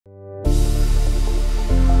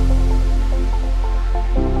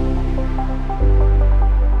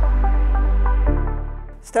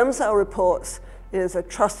Stem Cell Reports is a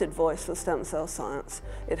trusted voice for stem cell science.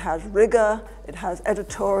 It has rigor, it has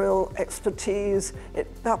editorial expertise, it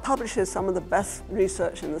publishes some of the best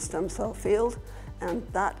research in the stem cell field, and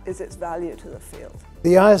that is its value to the field.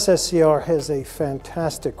 The ISSCR has a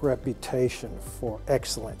fantastic reputation for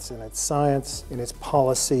excellence in its science, in its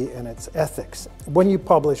policy, and its ethics. When you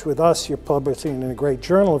publish with us, you're publishing in a great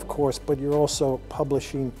journal, of course, but you're also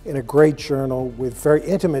publishing in a great journal with very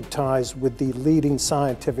intimate ties with the leading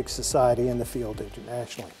scientific society in the field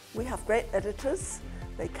internationally. We have great editors.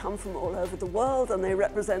 They come from all over the world and they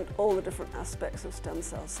represent all the different aspects of stem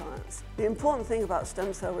cell science. The important thing about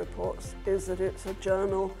Stem Cell Reports is that it's a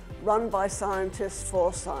journal run by scientists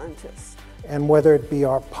for scientists. And whether it be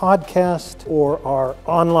our podcast or our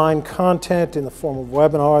online content in the form of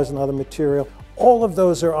webinars and other material, all of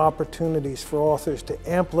those are opportunities for authors to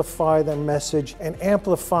amplify their message and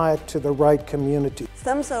amplify it to the right community.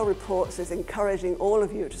 Stem Cell Reports is encouraging all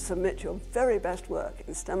of you to submit your very best work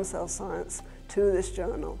in stem cell science to this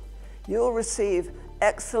journal. You'll receive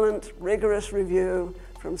excellent, rigorous review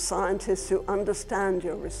from scientists who understand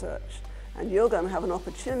your research, and you're going to have an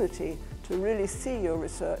opportunity to really see your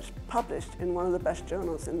research published in one of the best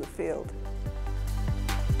journals in the field.